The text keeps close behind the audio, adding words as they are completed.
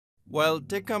While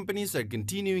tech companies are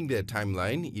continuing their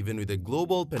timeline, even with a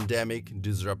global pandemic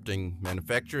disrupting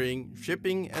manufacturing,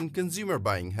 shipping, and consumer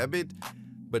buying habit,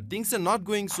 but things are not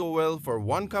going so well for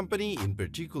one company in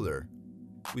particular.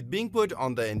 With being put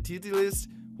on the entity list,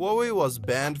 Huawei was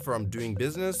banned from doing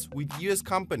business with US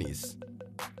companies.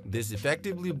 This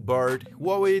effectively barred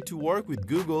Huawei to work with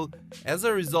Google. As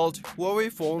a result, Huawei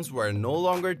phones were no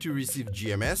longer to receive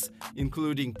GMS,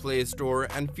 including Play Store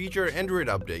and feature Android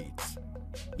updates.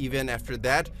 Even after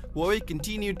that, Huawei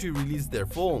continued to release their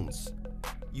phones.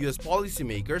 US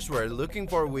policymakers were looking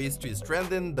for ways to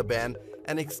strengthen the ban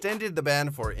and extended the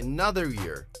ban for another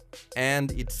year.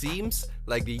 And it seems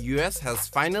like the US has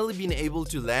finally been able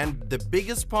to land the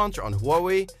biggest punch on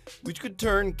Huawei, which could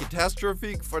turn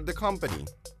catastrophic for the company.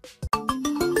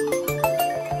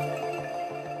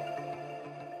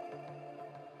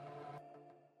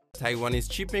 Taiwanese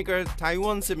chipmaker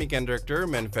Taiwan Semiconductor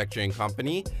manufacturing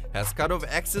company has cut off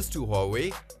access to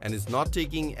Huawei and is not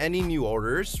taking any new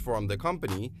orders from the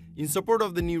company in support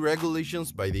of the new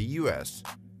regulations by the US.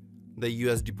 The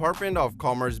US Department of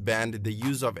Commerce banned the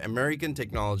use of American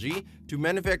technology to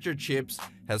manufacture chips,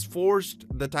 has forced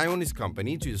the Taiwanese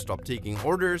company to stop taking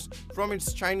orders from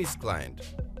its Chinese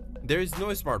client. There is no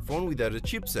smartphone without a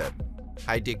chipset.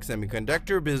 High-tech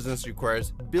semiconductor business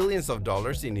requires billions of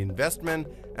dollars in investment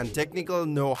and technical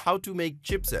know-how to make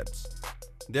chipsets.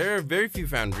 There are very few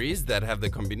foundries that have the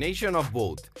combination of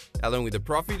both, along with a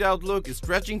profit outlook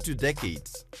stretching to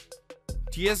decades.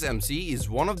 TSMC is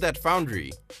one of that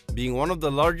foundry. Being one of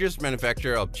the largest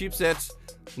manufacturer of chipsets,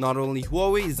 not only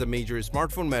Huawei is a major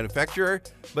smartphone manufacturer,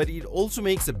 but it also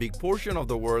makes a big portion of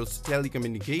the world's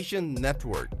telecommunication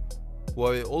network.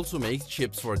 Huawei also makes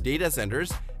chips for data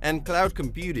centers and cloud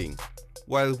computing.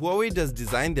 While Huawei does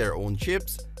design their own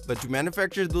chips, but to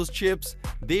manufacture those chips,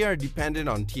 they are dependent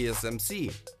on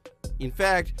TSMC. In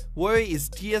fact, Huawei is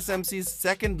TSMC's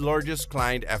second largest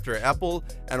client after Apple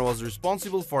and was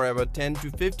responsible for about 10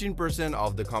 to 15%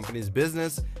 of the company's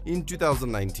business in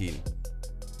 2019.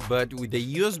 But with the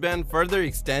US ban further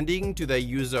extending to the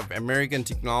use of American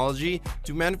technology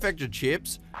to manufacture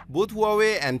chips, both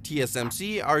Huawei and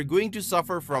TSMC are going to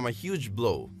suffer from a huge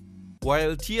blow.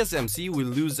 While TSMC will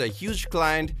lose a huge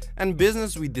client and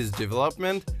business with this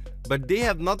development, but they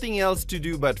have nothing else to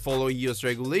do but follow US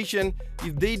regulation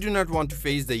if they do not want to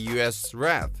face the US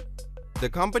wrath. The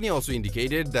company also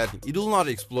indicated that it will not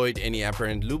exploit any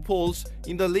apparent loopholes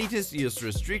in the latest US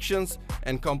restrictions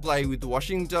and comply with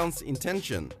Washington's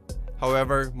intention.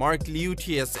 However, Mark Liu,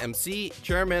 TSMC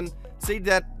chairman, said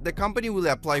that the company will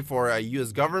apply for a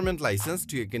US government license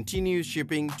to continue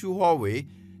shipping to Huawei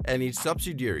and its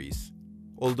subsidiaries.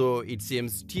 Although it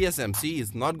seems TSMC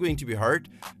is not going to be hurt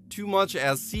too much,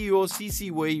 as CEO C.C.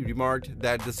 Wei remarked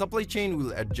that the supply chain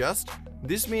will adjust.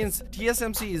 This means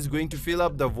TSMC is going to fill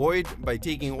up the void by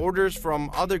taking orders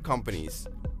from other companies.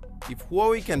 If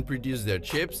Huawei can produce their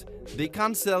chips, they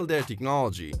can't sell their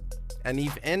technology. And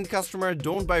if end customers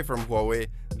don't buy from Huawei,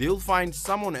 they'll find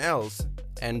someone else,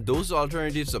 and those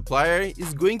alternative supplier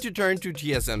is going to turn to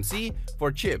TSMC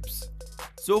for chips.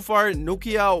 So far,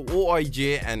 Nokia,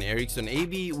 OIJ, and Ericsson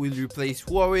AB will replace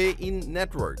Huawei in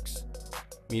networks.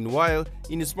 Meanwhile,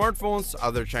 in smartphones,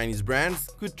 other Chinese brands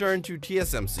could turn to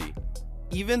TSMC.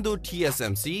 Even though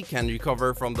TSMC can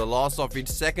recover from the loss of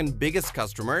its second biggest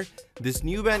customer, this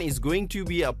new ban is going to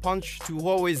be a punch to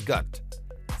Huawei's gut.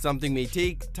 Something may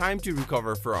take time to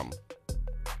recover from.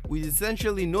 With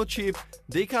essentially no chip,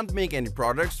 they can't make any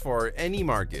products for any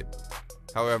market.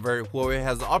 However, Huawei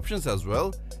has options as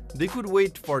well. They could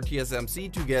wait for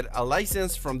TSMC to get a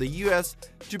license from the US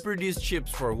to produce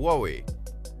chips for Huawei.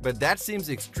 But that seems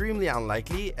extremely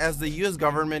unlikely, as the US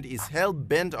government is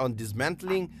hell-bent on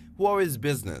dismantling Huawei's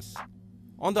business.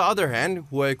 On the other hand,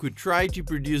 Huawei could try to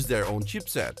produce their own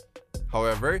chipset.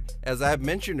 However, as I have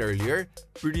mentioned earlier,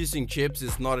 producing chips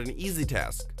is not an easy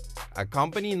task. A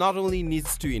company not only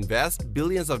needs to invest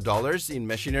billions of dollars in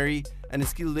machinery and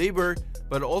skilled labor,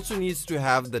 but also needs to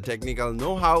have the technical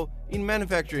know-how in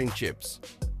manufacturing chips.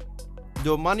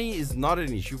 Though money is not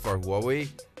an issue for Huawei,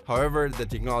 however, the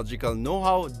technological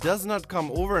know-how does not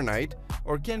come overnight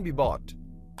or can be bought.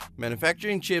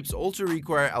 Manufacturing chips also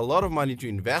require a lot of money to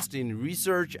invest in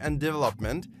research and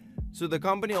development, so the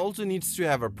company also needs to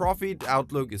have a profit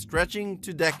outlook stretching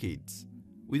to decades.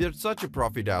 Without such a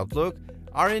profit outlook,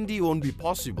 R&D won't be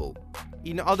possible.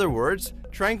 In other words,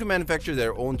 trying to manufacture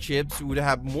their own chips would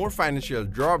have more financial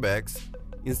drawbacks.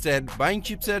 Instead, buying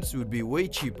chipsets would be way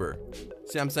cheaper.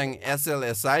 Samsung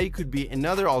SLSI could be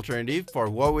another alternative for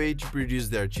Huawei to produce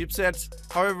their chipsets.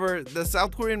 However, the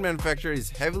South Korean manufacturer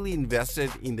is heavily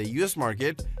invested in the US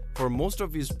market for most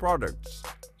of its products.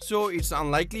 So it's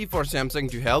unlikely for Samsung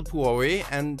to help Huawei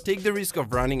and take the risk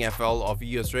of running afoul of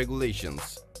US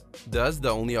regulations. Thus, the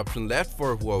only option left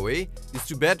for Huawei is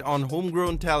to bet on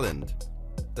homegrown talent.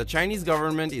 The Chinese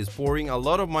government is pouring a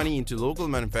lot of money into local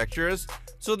manufacturers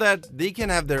so that they can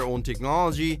have their own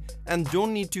technology and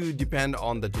don't need to depend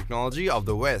on the technology of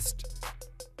the West.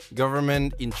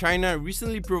 Government in China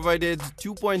recently provided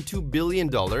 $2.2 billion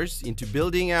into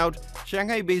building out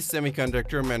Shanghai-based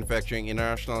Semiconductor Manufacturing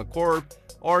International Corp,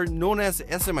 or known as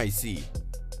SMIC.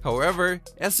 However,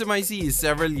 SMIC is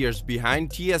several years behind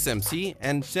TSMC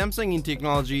and Samsung in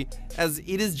technology, as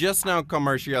it is just now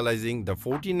commercializing the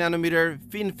 14nm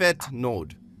FinFET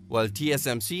node, while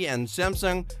TSMC and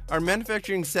Samsung are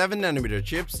manufacturing 7nm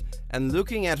chips and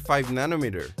looking at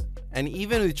 5nm. And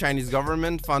even with Chinese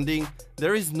government funding,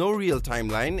 there is no real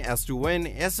timeline as to when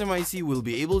SMIC will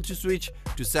be able to switch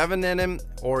to 7nm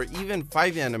or even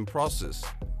 5nm process.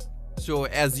 So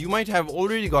as you might have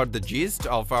already got the gist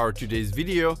of our today's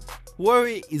video,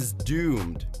 Huawei is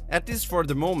doomed, at least for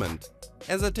the moment.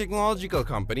 As a technological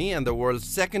company and the world's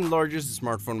second largest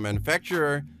smartphone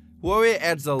manufacturer, Huawei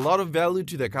adds a lot of value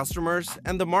to the customers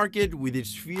and the market with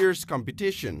its fierce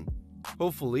competition.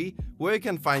 Hopefully, Huawei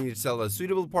can find itself a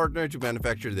suitable partner to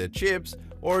manufacture their chips,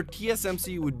 or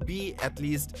TSMC would be at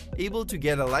least able to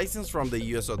get a license from the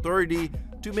US authority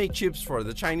to make chips for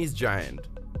the Chinese giant.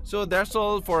 So that's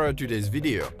all for our today's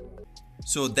video.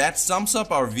 So that sums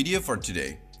up our video for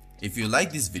today. If you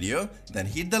like this video, then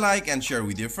hit the like and share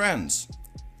with your friends.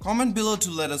 Comment below to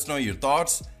let us know your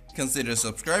thoughts. Consider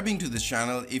subscribing to this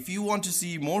channel if you want to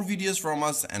see more videos from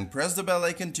us, and press the bell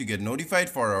icon to get notified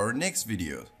for our next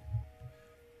video.